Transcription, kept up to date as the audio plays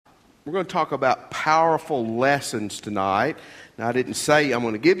We're going to talk about powerful lessons tonight. Now, I didn't say I'm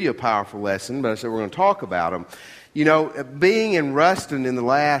going to give you a powerful lesson, but I said we're going to talk about them. You know, being in Ruston in the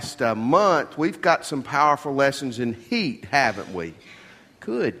last month, we've got some powerful lessons in heat, haven't we?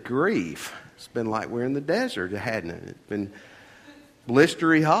 Good grief. It's been like we're in the desert, hadn't it? It's been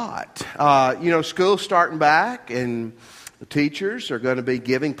blistery hot. School's starting back, and the teachers are going to be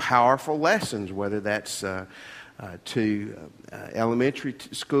giving powerful lessons, whether that's to elementary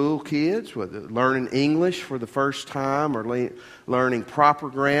school kids, whether learning English for the first time or learning proper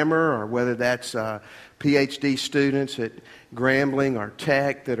grammar, or whether that's PhD students at Grambling or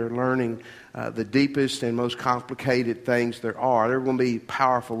Tech that are learning the deepest and most complicated things there are. There are going to be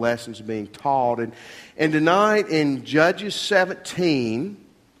powerful lessons being taught. And tonight in Judges 17,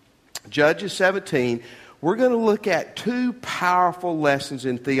 we're going to look at two powerful lessons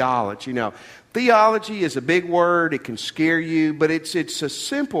in theology. Now, theology is a big word. It can scare you, but it's a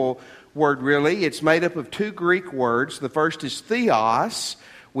simple word, really. It's made up of two Greek words. The first is theos,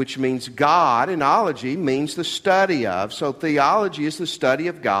 which means God, and ology means the study of. So theology is the study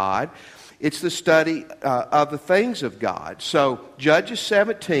of God. It's the study of the things of God. So Judges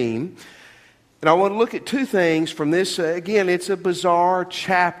 17, and I want to look at two things from this. Again, it's a bizarre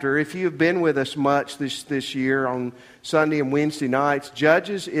chapter. If you have been with us much this year on Sunday and Wednesday nights,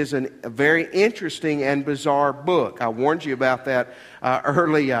 Judges is a very interesting and bizarre book. I warned you about that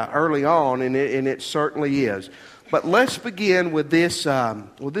early on, and it certainly is. But let's begin with this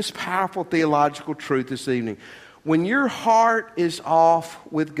powerful theological truth this evening. When your heart is off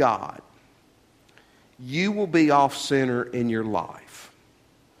with God, you will be off center in your life.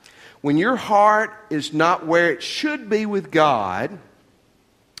 When your heart is not where it should be with God,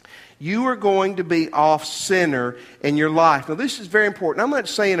 you are going to be off center in your life. Now, this is very important. I'm not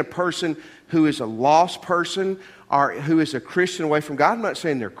saying a person who is a lost person or who is a Christian away from God, I'm not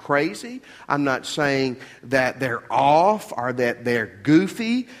saying they're crazy. I'm not saying that they're off or that they're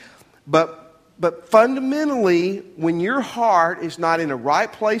goofy. But fundamentally, when your heart is not in the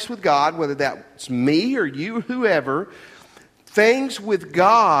right place with God, whether that's me or you, whoever, things with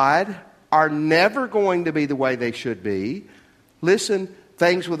God are never going to be the way they should be. Listen,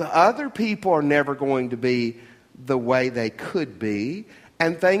 things with other people are never going to be the way they could be.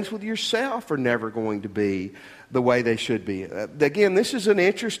 And things with yourself are never going to be the way they should be. Again, this is an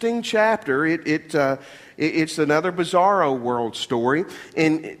interesting chapter. It's another bizarro world story.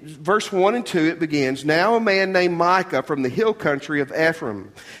 In verse 1 and 2, it begins, "Now a man named Micah from the hill country of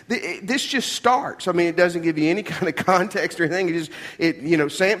Ephraim." This just starts. I mean, it doesn't give you any kind of context or anything.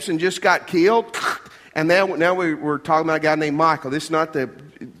 Samson just got killed, and now we're talking about a guy named Micah. This is not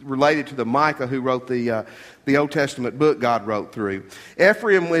related to the Micah who wrote the Old Testament book God wrote through.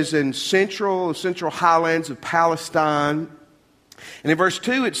 Ephraim was in central highlands of Palestine. And in verse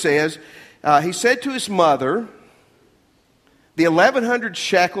 2 it says, he said to his mother, "The 1,100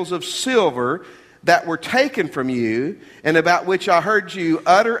 shekels of silver that were taken from you, and about which I heard you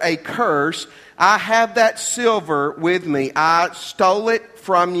utter a curse, I have that silver with me. I stole it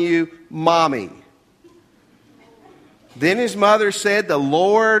from you, Mommy." Then his mother said, "The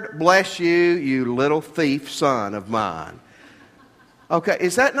Lord bless you, you little thief son of mine." Okay,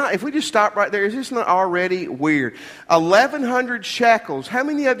 is that not, if we just stop right there, is this not already weird? 1,100 shekels. How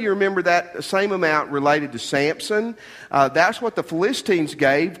many of you remember that same amount related to Samson? That's what the Philistines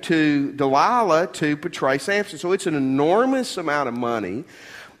gave to Delilah to portray Samson. So it's an enormous amount of money.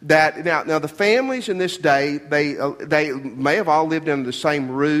 That now the families in this day, they may have all lived under the same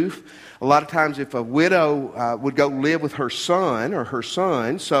roof. A lot of times if a widow would go live with her son or her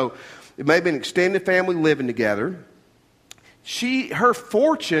son, so it may have been an extended family living together, her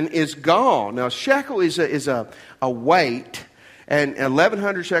fortune is gone. Now, a shekel is a weight, and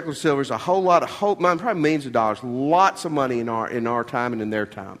 1,100 shekels of silver is a whole lot of probably millions of dollars, lots of money in our time and in their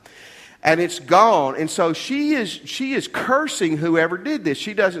time. And it's gone. And so she is cursing whoever did this.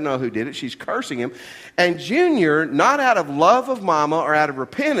 She doesn't know who did it. She's cursing him. And Junior, not out of love of Mama or out of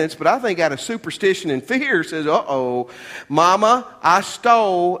repentance, but I think out of superstition and fear, says, "Uh-oh, Mama, I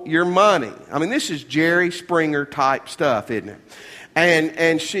stole your money." I mean, this is Jerry Springer type stuff, isn't it?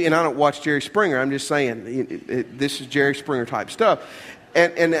 And I don't watch Jerry Springer. I'm just saying this is Jerry Springer type stuff.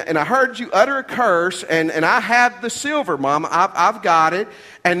 And I heard you utter a curse, and I have the silver, Mama. I've got it.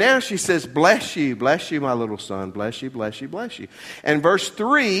 And now she says, bless you, my little son. Bless you, bless you, bless you. And verse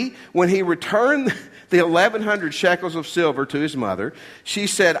 3, when he returned the 1,100 shekels of silver to his mother, she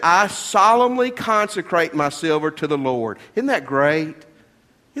said, "I solemnly consecrate my silver to the Lord." Isn't that great?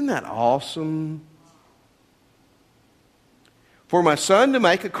 Isn't that awesome? "For my son to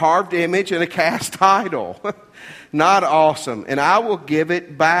make a carved image and a cast idol." Not awesome. And I will give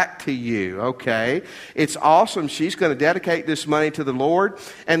it back to you, okay? It's awesome. She's going to dedicate this money to the Lord.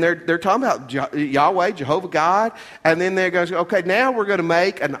 And they're talking about Yahweh, Jehovah God. And then they're going to say, okay, now we're going to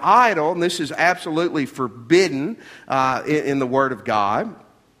make an idol. And this is absolutely forbidden in the Word of God.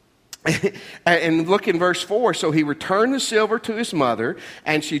 And look in verse 4. So he returned the silver to his mother,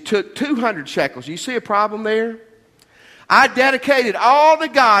 and she took 200 shekels. You see a problem there? I dedicated all to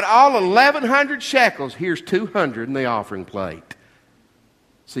God, all 1,100 shekels. Here's 200 in the offering plate.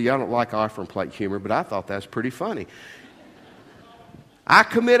 See, y'all don't like offering plate humor, but I thought that's pretty funny. I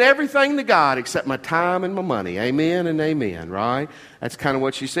commit everything to God except my time and my money. Amen and amen, right? That's kind of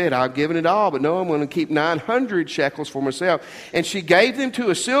what she said. I've given it all, but no, I'm going to keep 900 shekels for myself. And she gave them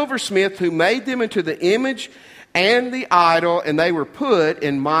to a silversmith who made them into the image and the idol, and they were put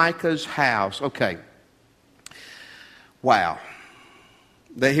in Micah's house. Okay. Wow.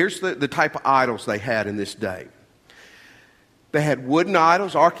 Here's the type of idols they had in this day. They had wooden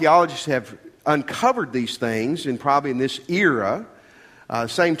idols. Archaeologists have uncovered these things probably in this era.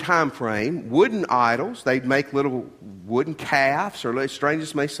 Same time frame. Wooden idols. They'd make little wooden calves, or as strange as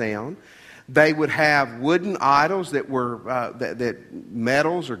it may sound. They would have wooden idols that were that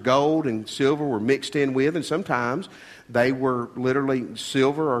metals or gold and silver were mixed in with, and sometimes they were literally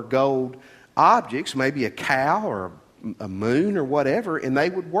silver or gold objects, maybe a cow or a moon or whatever, and they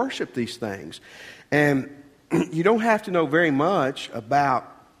would worship these things. And you don't have to know very much about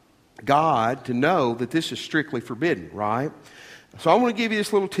God to know that this is strictly forbidden, right? So I want to give you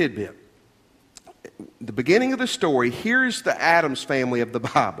this little tidbit. The beginning of the story, here's the Addams family of the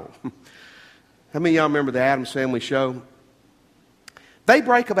Bible. How many of y'all remember the Addams Family show? They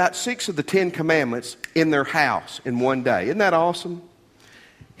break about 6 of the 10 commandments in their house in one day. Isn't that awesome?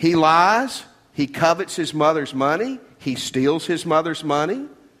 He lies. He covets his mother's money. He steals his mother's money.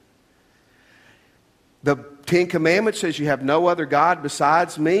 The 10 Commandments says you have no other God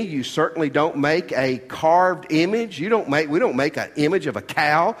besides me. You certainly don't make a carved image. We don't make an image of a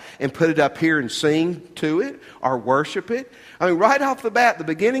cow and put it up here and sing to it or worship it. I mean, right off the bat, the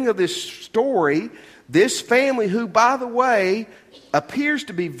beginning of this story, this family, who, by the way, appears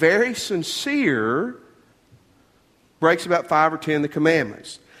to be very sincere, breaks about 5 or 10 of the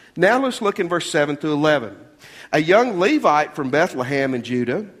commandments. Now let's look in verse 7 through 11. A young Levite from Bethlehem in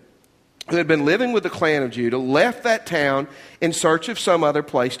Judah, who had been living with the clan of Judah, left that town in search of some other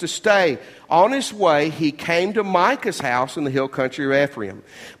place to stay. On his way, he came to Micah's house in the hill country of Ephraim.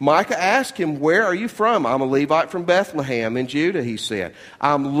 Micah asked him, "Where are you from?" "I'm a Levite from Bethlehem in Judah," he said.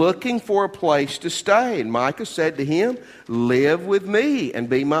 "I'm looking for a place to stay." And Micah said to him, "Live with me and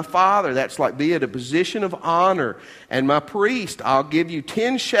be my father." That's like be at a position of honor. "And my priest, I'll give you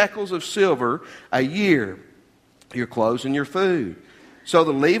 10 shekels of silver a year, your clothes and your food." So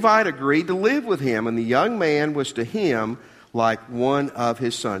the Levite agreed to live with him, and the young man was to him like one of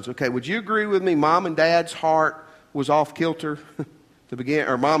his sons. Okay, would you agree with me? Mom and Dad's heart was off kilter to begin,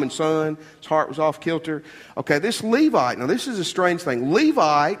 or mom and son's heart was off kilter. Okay, this Levite, now this is a strange thing.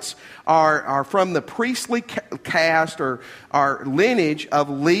 Levites are from the priestly caste or lineage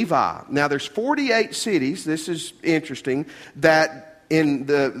of Levi. Now there's 48 cities, this is interesting, that in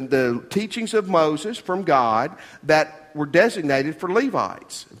the teachings of Moses from God that were designated for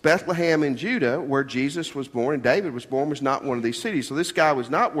Levites. Bethlehem in Judah, where Jesus was born and David was born, was not one of these cities. So this guy was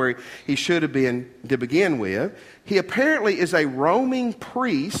not where he should have been to begin with. He apparently is a roaming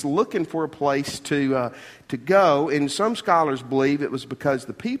priest looking for a place to go. And some scholars believe it was because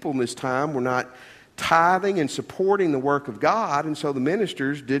the people in this time were not tithing and supporting the work of God, and so the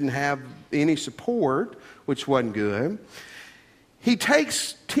ministers didn't have any support, which wasn't good. He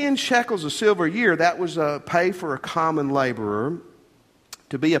takes 10 shekels of silver a year. That was pay for a common laborer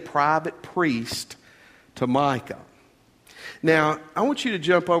to be a private priest to Micah. Now, I want you to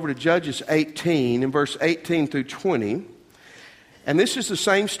jump over to Judges 18 in verse 18 through 20. And this is the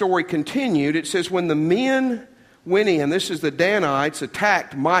same story continued. It says, when the men went in, this is the Danites,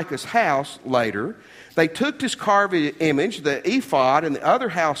 attacked Micah's house later, they took his carved image, the ephod, and the other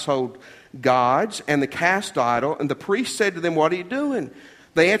household gods and the cast idol, and the priest said to them, "What are you doing?"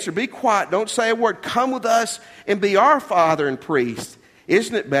 They answered, "Be quiet, don't say a word. Come with us and be our father and priest.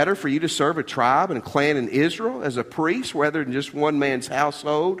 Isn't it better for you to serve a tribe and a clan in Israel as a priest rather than just one man's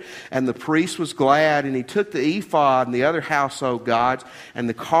household?" And the priest was glad, and he took the ephod and the other household gods and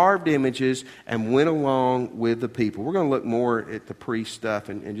the carved images and went along with the people. We're going to look more at the priest stuff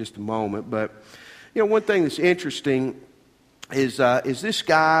in just a moment, but one thing that's interesting is this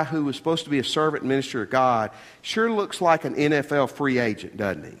guy who was supposed to be a servant and minister of God sure looks like an NFL free agent,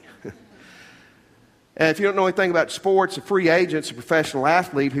 doesn't he? And if you don't know anything about sports, a free agent's a professional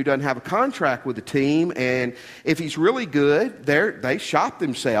athlete who doesn't have a contract with the team. And if he's really good, they shop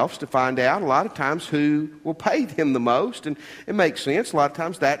themselves to find out a lot of times who will pay them the most. And it makes sense. A lot of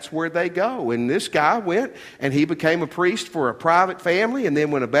times that's where they go. And this guy went and he became a priest for a private family. And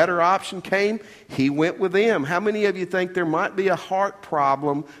then when a better option came, he went with them. How many of you think there might be a heart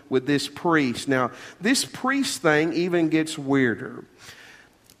problem with this priest? Now, this priest thing even gets weirder.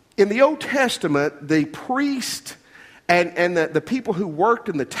 In the Old Testament, the priest and the people who worked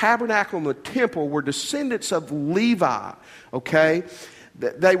in the tabernacle and the temple were descendants of Levi, okay?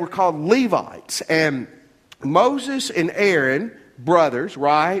 They were called Levites. And Moses and Aaron, brothers,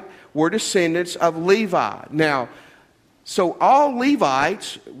 right, were descendants of Levi. Now, so all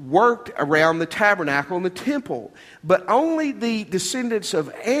Levites worked around the tabernacle and the temple, but only the descendants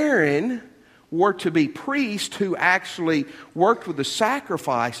of Aaron were to be priests who actually worked with the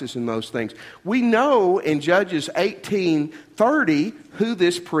sacrifices and those things. We know in Judges 18:30 who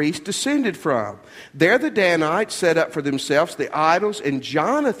this priest descended from. There the Danites set up for themselves the idols, and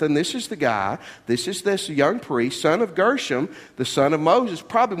Jonathan, this is the guy, this is this young priest, son of Gershom, the son of Moses,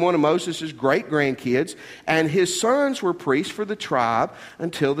 probably one of Moses' great-grandkids, and his sons were priests for the tribe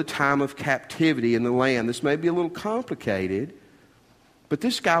until the time of captivity in the land. This may be a little complicated, but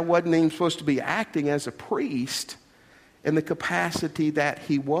this guy wasn't even supposed to be acting as a priest in the capacity that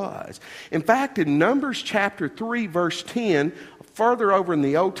he was. In fact, in Numbers chapter 3, verse 10, further over in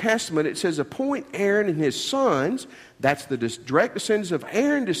the Old Testament, it says, appoint Aaron and his sons, that's the direct descendants of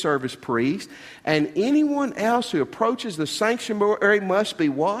Aaron, to serve as priests, and anyone else who approaches the sanctuary must be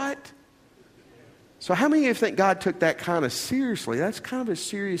what? So how many of you think God took that kind of seriously? That's kind of a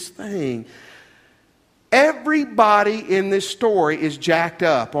serious thing. Everybody in this story is jacked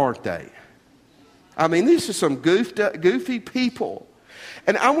up, aren't they? I mean, this is some goofy people.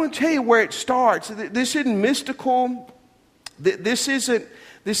 And I want to tell you where it starts. This isn't mystical. This isn't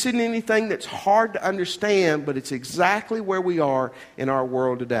anything that's hard to understand, but it's exactly where we are in our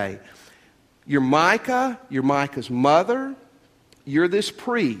world today. You're Micah's mother. You're this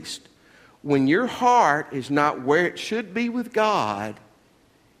priest. When your heart is not where it should be with God,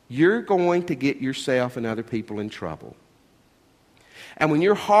 you're going to get yourself and other people in trouble. And when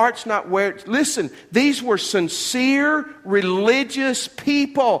your heart's not where... Listen, these were sincere, religious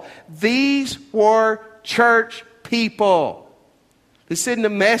people. These were church people. This isn't a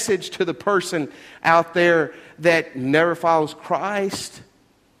message to the person out there that never follows Christ.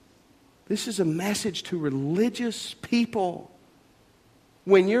 This is a message to religious people.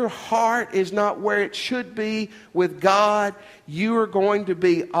 When your heart is not where it should be with God, you are going to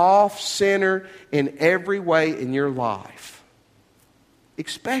be off center in every way in your life.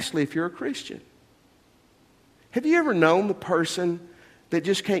 Especially if you're a Christian. Have you ever known the person that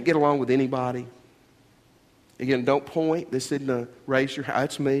just can't get along with anybody? Again, don't point. This isn't a raise your hand.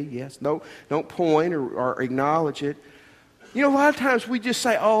 That's me, yes. No, don't point or acknowledge it. You know, a lot of times we just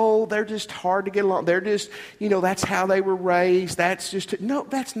say, oh, they're just hard to get along. They're just, that's how they were raised. No,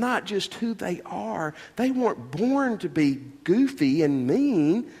 that's not just who they are. They weren't born to be goofy and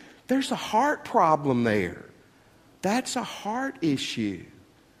mean. There's a heart problem there. That's a heart issue.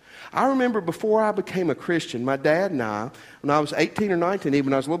 I remember before I became a Christian, my dad and I, when I was 18 or 19, even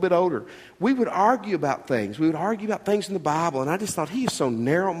when I was a little bit older, we would argue about things. We would argue about things in the Bible, and I just thought he is so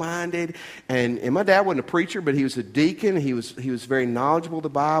narrow-minded. And my dad wasn't a preacher, but he was a deacon. He was very knowledgeable of the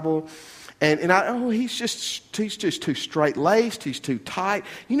Bible. He's just too straight-laced. He's too tight.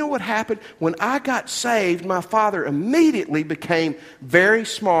 You know what happened? When I got saved, my father immediately became very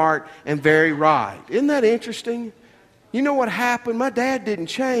smart and very right. Isn't that interesting? You know what happened? My dad didn't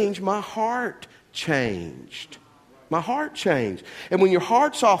change. My heart changed. My heart changed. And when your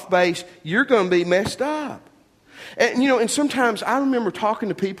heart's off base, you're going to be messed up. And sometimes I remember talking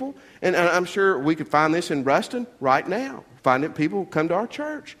to people, and I'm sure we could find this in Ruston right now. Finding people who come to our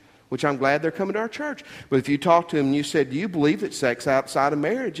church, which I'm glad they're coming to our church. But if you talk to them and you said, do you believe that sex outside of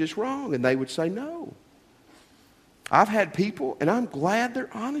marriage is wrong? And they would say no. I've had people, and I'm glad they're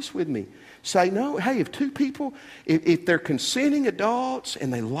honest with me, say no. Hey, if two people, if they're consenting adults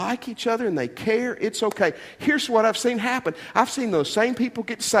and they like each other and they care, it's okay. Here's what I've seen happen. I've seen those same people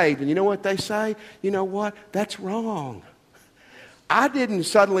get saved, and you know what they say? You know what? That's wrong. I didn't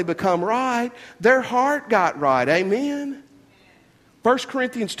suddenly become right. Their heart got right. Amen? 1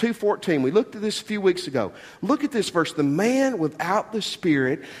 Corinthians 2:14. We looked at this a few weeks ago. Look at this verse. The man without the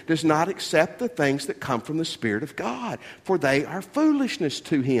Spirit does not accept the things that come from the Spirit of God, for they are foolishness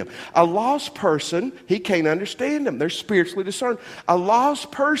to him. A lost person, he can't understand them. They're spiritually discerned. A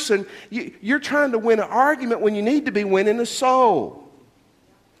lost person, you're trying to win an argument when you need to be winning a soul.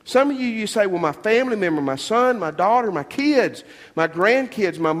 Some of you say, well, my family member, my son, my daughter, my kids, my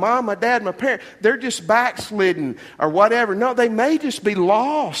grandkids, my mom, my dad, my parents, they're just backslidden or whatever. No, they may just be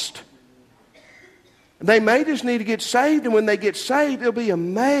lost. They may just need to get saved, and when they get saved, they'll be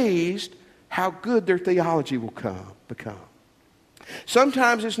amazed how good their theology will become.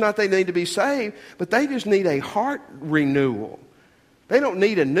 Sometimes it's not they need to be saved, but they just need a heart renewal. They don't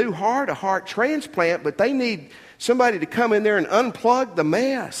need a new heart, a heart transplant, but they need somebody to come in there and unplug the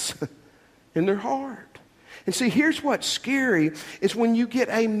mess in their heart. And see, here's what's scary is when you get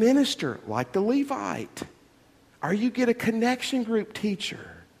a minister like the Levite, or you get a connection group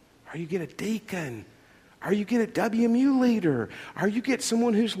teacher, or you get a deacon, or you get a WMU leader, or you get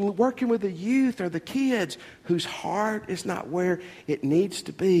someone who's working with the youth or the kids whose heart is not where it needs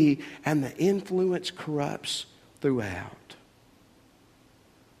to be, and the influence corrupts throughout.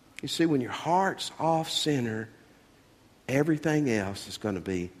 You see, when your heart's off center, everything else is going to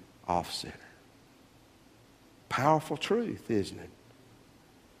be off center. Powerful truth, isn't it?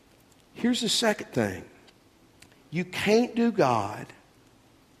 Here's the second thing. You can't do God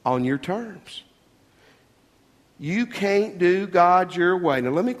on your terms. You can't do God your way. Now,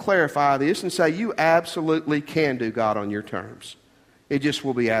 let me clarify this and say you absolutely can do God on your terms. It just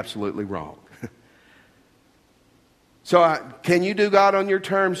will be absolutely wrong. So, can you do God on your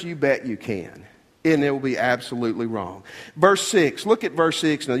terms? You bet you can. And it will be absolutely wrong. Verse 6. Look at verse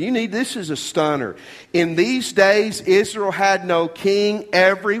 6. Now, this is a stunner. In these days, Israel had no king.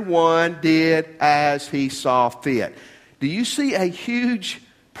 Everyone did as he saw fit. Do you see a huge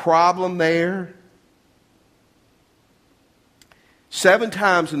problem there? 7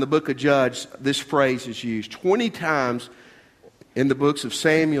 times in the book of Judges, this phrase is used. 20 times in the books of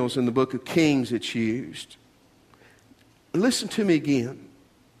Samuel and the book of Kings, it's used. Listen to me again.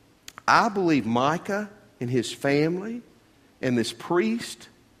 I believe Micah and his family and this priest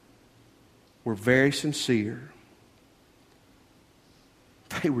were very sincere.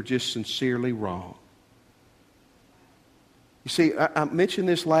 They were just sincerely wrong. You see, I mentioned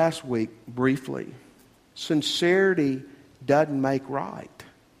this last week briefly. Sincerity doesn't make right.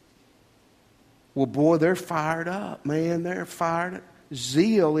 Well, boy, they're fired up, man. They're fired up.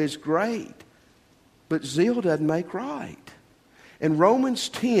 Zeal is great, but zeal doesn't make right. In Romans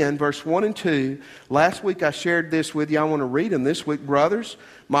 10, verse 1 and 2, last week I shared this with you. I want to read them this week. Brothers,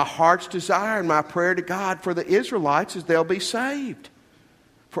 my heart's desire and my prayer to God for the Israelites is they'll be saved.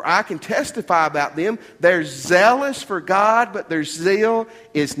 For I can testify about them. They're zealous for God, but their zeal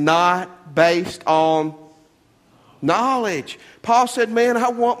is not based on knowledge. Paul said, man, I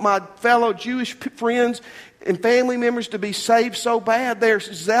want my fellow Jewish friends and family members to be saved so bad. They're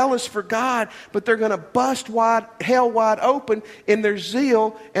zealous for God, but they're going to bust hell wide open in their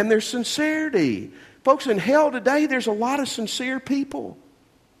zeal and their sincerity. Folks, in hell today, there's a lot of sincere people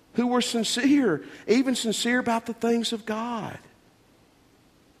who were sincere, even sincere about the things of God.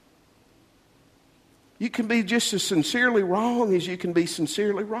 You can be just as sincerely wrong as you can be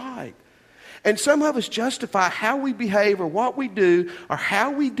sincerely right. And some of us justify how we behave or what we do or how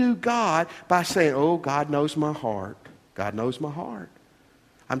we do God by saying, oh, God knows my heart. God knows my heart.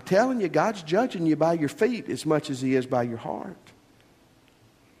 I'm telling you, God's judging you by your feet as much as He is by your heart.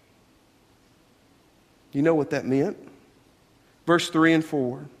 You know what that meant? Verse 3 and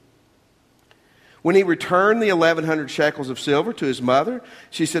 4. When he returned the 1,100 shekels of silver to his mother,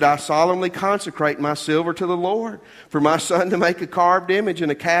 she said, I solemnly consecrate my silver to the Lord. For my son to make a carved image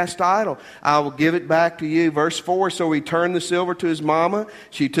and a cast idol, I will give it back to you. Verse 4, so he turned the silver to his mama.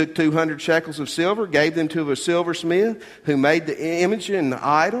 She took 200 shekels of silver, gave them to a silversmith who made the image and the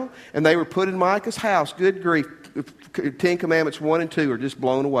idol, and they were put in Micah's house. Good grief. 10 Commandments 1 and 2 are just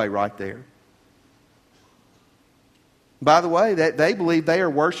blown away right there. By the way, that they believe they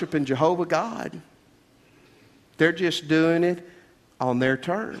are worshiping Jehovah God. They're just doing it on their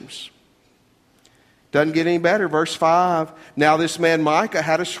terms. Doesn't get any better. Verse 5. Now this man Micah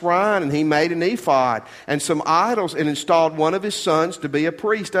had a shrine, and he made an ephod and some idols and installed one of his sons to be a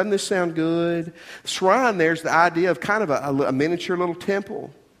priest. Doesn't this sound good? Shrine, there's the idea of kind of a miniature little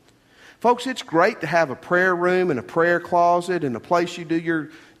temple. Folks, it's great to have a prayer room and a prayer closet and a place you do your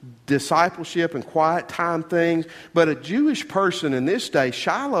discipleship and quiet time things. But a Jewish person in this day,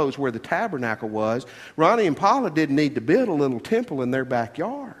 Shiloh's where the tabernacle was. Ronnie and Paula didn't need to build a little temple in their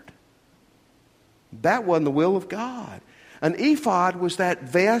backyard. That wasn't the will of God. An ephod was that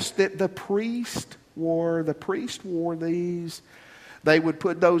vest that the priest wore. The priest wore these. They would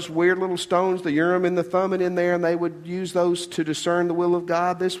put those weird little stones, the Urim and the Thummim, in there, and they would use those to discern the will of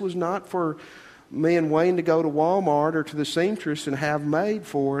God. This was not for me and Wayne to go to Walmart or to the seamstress and have made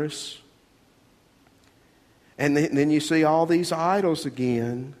for us. And then you see all these idols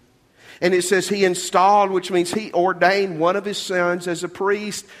again. And it says he installed, which means he ordained one of his sons as a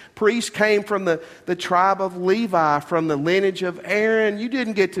priest. Priest came from the tribe of Levi, from the lineage of Aaron. You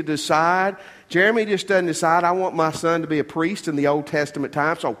didn't get to decide. Jeremy just doesn't decide, I want my son to be a priest in the Old Testament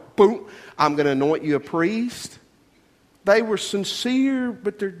time, so boom, I'm going to anoint you a priest. They were sincere,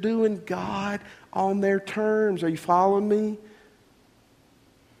 but they're doing God on their terms. Are you following me?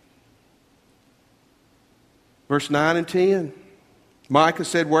 Verse 9 and 10. Micah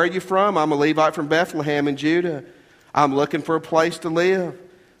said, where are you from? I'm a Levite from Bethlehem in Judah. I'm looking for a place to live.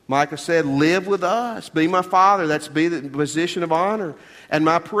 Micah said, live with us. Be my father. That's be the position of honor. And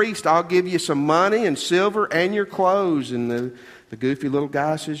my priest, I'll give you some money and silver and your clothes. And the goofy little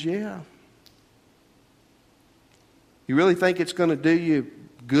guy says, yeah. You really think it's going to do you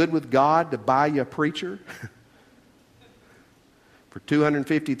good with God to buy you a preacher? For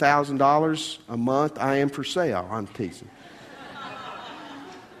 $250,000 a month, I am for sale. I'm teasing.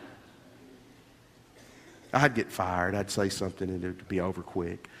 I'd get fired. I'd say something and it would be over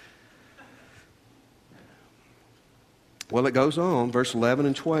quick. Well, it goes on, verse 11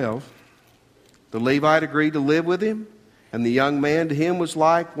 and 12. The Levite agreed to live with him, and the young man to him was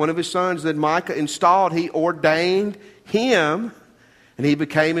like one of his sons. Then Micah installed, he ordained him, and he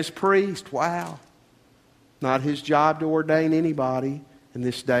became his priest. Wow. Not his job to ordain anybody in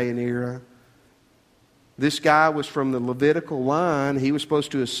this day and era. This guy was from the Levitical line. He was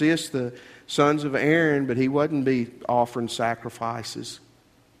supposed to assist the sons of Aaron, but he wouldn't be offering sacrifices.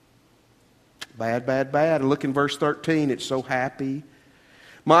 Bad, bad, bad. And look in verse 13. It's so happy.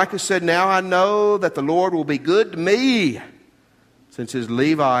 Micah said, now I know that the Lord will be good to me, since his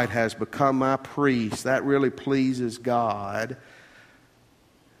Levite has become my priest. That really pleases God.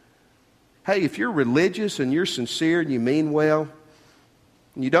 Hey, if you're religious and you're sincere and you mean well,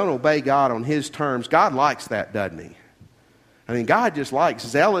 and you don't obey God on his terms, God likes that, doesn't he? I mean, God just likes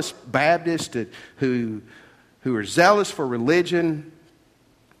zealous Baptists who are zealous for religion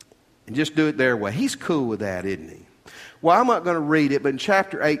and just do it their way. He's cool with that, isn't he? Well, I'm not going to read it, but in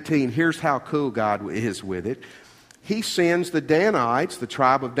chapter 18, here's how cool God is with it. He sends the Danites, the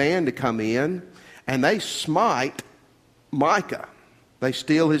tribe of Dan, to come in, and they smite Micah. They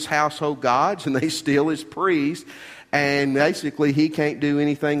steal his household gods, and they steal his priests, and basically he can't do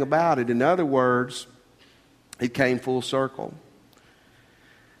anything about it. In other words, it came full circle.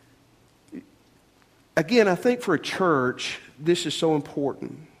 Again, I think for a church, this is so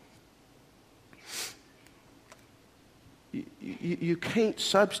important. You can't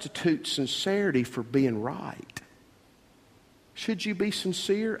substitute sincerity for being right. Should you be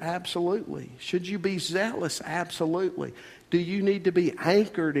sincere? Absolutely. Should you be zealous? Absolutely. Do you need to be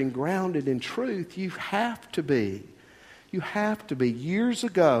anchored and grounded in truth? You have to be. You have to be. Years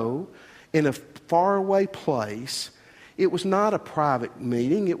ago, in a faraway place, it was not a private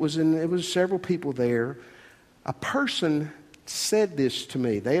meeting. It was several people there. A person said this to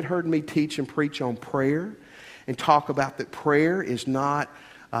me. They had heard me teach and preach on prayer and talk about that prayer is not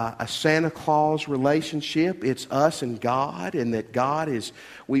a Santa Claus relationship. It's us and God, and that God is,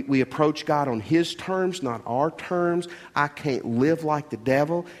 we approach God on his terms, not our terms. I can't live like the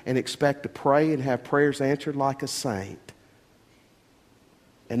devil and expect to pray and have prayers answered like a saint.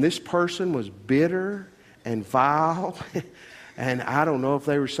 And this person was bitter and vile, and I don't know if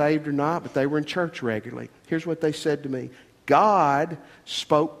they were saved or not, but they were in church regularly. Here's what they said to me. God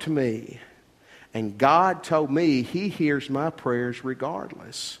spoke to me, and God told me he hears my prayers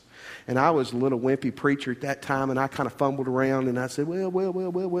regardless. And I was a little wimpy preacher at that time, and I kind of fumbled around, and I said,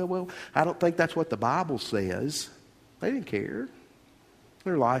 well, I don't think that's what the Bible says. They didn't care.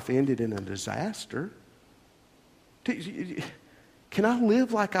 Their life ended in a disaster. Can I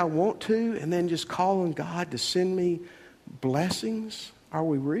live like I want to and then just call on God to send me blessings? Are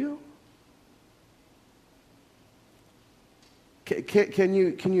we real? Can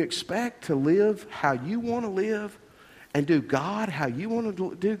you expect to live how you want to live and do God how you want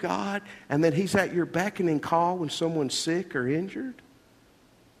to do God, and then he's at your beckoning call when someone's sick or injured?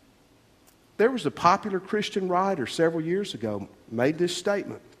 There was a popular Christian writer several years ago made this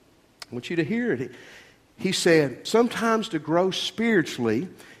statement. I want you to hear it. He said, sometimes to grow spiritually,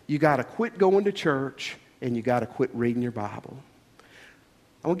 you got to quit going to church and you got to quit reading your Bible.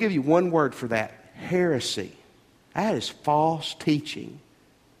 I'm going to give you one word for that. Heresy. That is false teaching.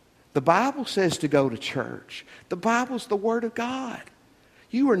 The Bible says to go to church. The Bible's the Word of God.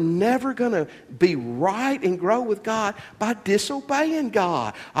 You are never going to be right and grow with God by disobeying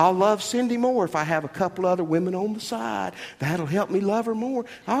God. I'll love Cindy more if I have a couple other women on the side. That'll help me love her more.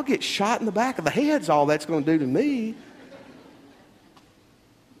 I'll get shot in the back of the head's all that's going to do to me.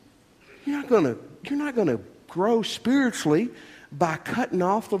 You're not going to grow spiritually by cutting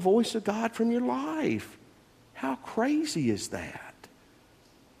off the voice of God from your life. How crazy is that?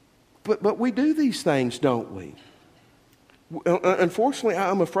 But we do these things, don't we? Unfortunately,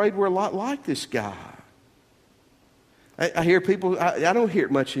 I'm afraid we're a lot like this guy. I hear people, I don't hear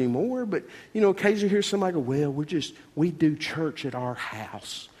it much anymore, but, occasionally hear somebody go, well, we do church at our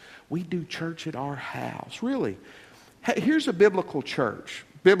house. We do church at our house. Really? Here's a biblical church.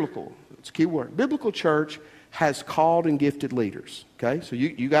 Biblical, it's a key word. Biblical church has called and gifted leaders. Okay? So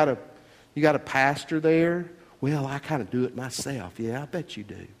you got a pastor there. Well, I kind of do it myself. Yeah, I bet you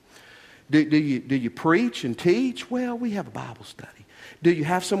do. Do you preach and teach? Well, we have a Bible study. Do you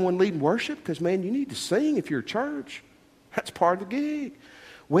have someone leading worship? Because, man, you need to sing if you're a church. That's part of the gig.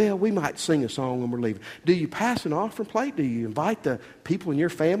 Well, we might sing a song when we're leaving. Do you pass an offering plate? Do you invite the people in your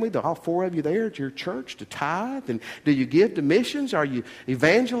family, all 4 of you there at your church, to tithe? And do you give to missions? Are you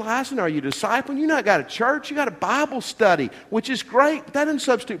evangelizing? Are you discipling? You not got a church. You got a Bible study, which is great. But that doesn't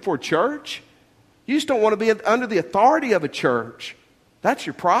substitute for a church. You just don't want to be under the authority of a church. That's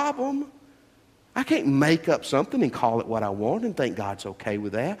your problem. I can't make up something and call it what I want and think God's okay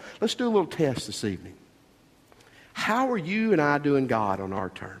with that. Let's do a little test this evening. How are you and I doing God on our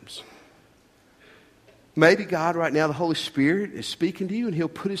terms? Maybe God right now, the Holy Spirit, is speaking to you and He'll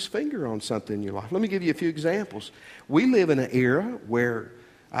put His finger on something in your life. Let me give you a few examples. We live in an era where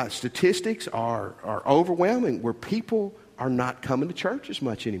statistics are overwhelming, where people are not coming to church as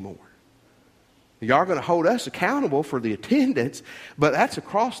much anymore. Y'all are going to hold us accountable for the attendance, but that's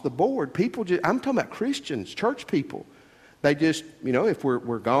across the board. I'm talking about Christians, church people. They just, if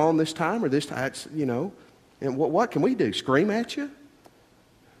we're gone this time or this time, it's, and what can we do? Scream at you?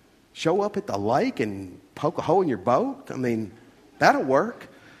 Show up at the lake and poke a hole in your boat? I mean, that'll work.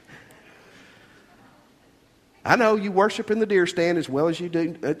 I know you worship in the deer stand as well as you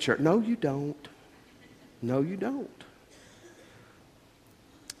do at church. No, you don't. No, you don't.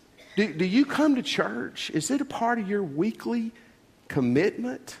 Do you come to church? Is it a part of your weekly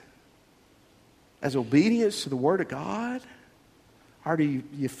commitment as obedience to the Word of God? Or do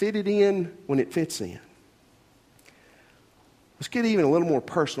you fit it in when it fits in? Let's get even a little more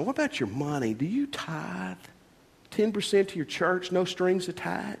personal. What about your money? Do you tithe 10% to your church, no strings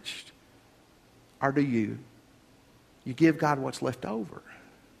attached? Or do you give God what's left over?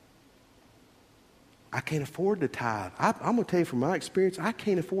 I can't afford to tithe. I'm going to tell you from my experience, I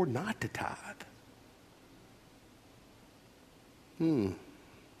can't afford not to tithe. It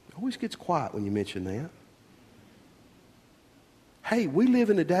always gets quiet when you mention that. Hey, we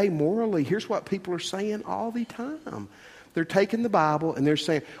live in a day morally. Here's what people are saying all the time. They're taking the Bible and they're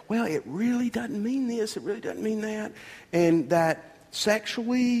saying, well, it really doesn't mean this, it really doesn't mean that. And that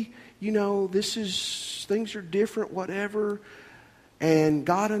sexually, things are different, whatever. And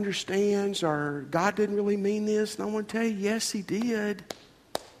God understands, or God didn't really mean this. And I want to tell you, yes, He did.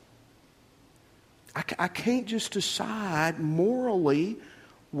 I can't just decide morally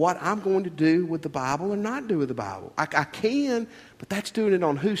what I'm going to do with the Bible or not do with the Bible. I can, but that's doing it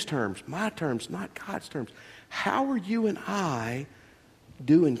on whose terms? My terms, not God's terms. How are you and I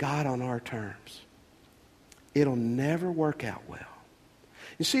doing God on our terms? It'll never work out well.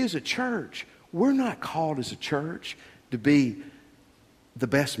 You see, as a church, we're not called as a church to be the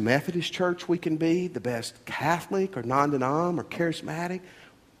best Methodist church we can be, the best Catholic or non-denom or charismatic.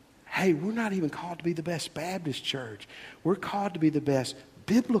 Hey, we're not even called to be the best Baptist church. We're called to be the best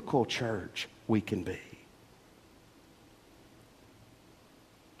biblical church we can be.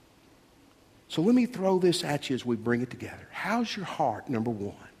 So let me throw this at you as we bring it together. How's your heart, number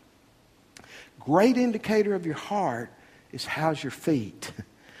one? Great indicator of your heart is how's your feet?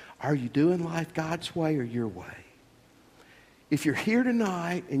 Are you doing life God's way or your way? If you're here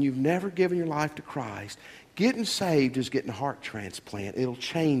tonight and you've never given your life to Christ, getting saved is getting a heart transplant. It'll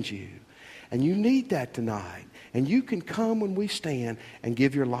change you. And you need that tonight. And you can come when we stand and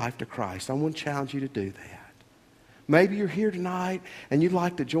give your life to Christ. I want to challenge you to do that. Maybe you're here tonight and you'd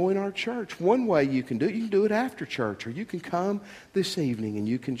like to join our church. One way you can do it after church, or you can come this evening and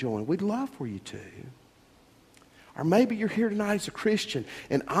you can join. We'd love for you to. Or maybe you're here tonight as a Christian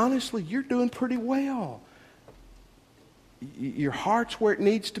and honestly, you're doing pretty well. Your heart's where it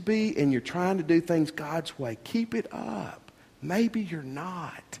needs to be and you're trying to do things God's way. Keep it up. Maybe you're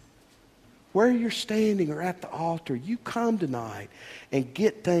not. Where you're standing or at the altar, you come tonight and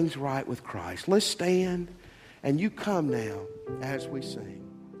get things right with Christ. Let's stand and you come now as we sing.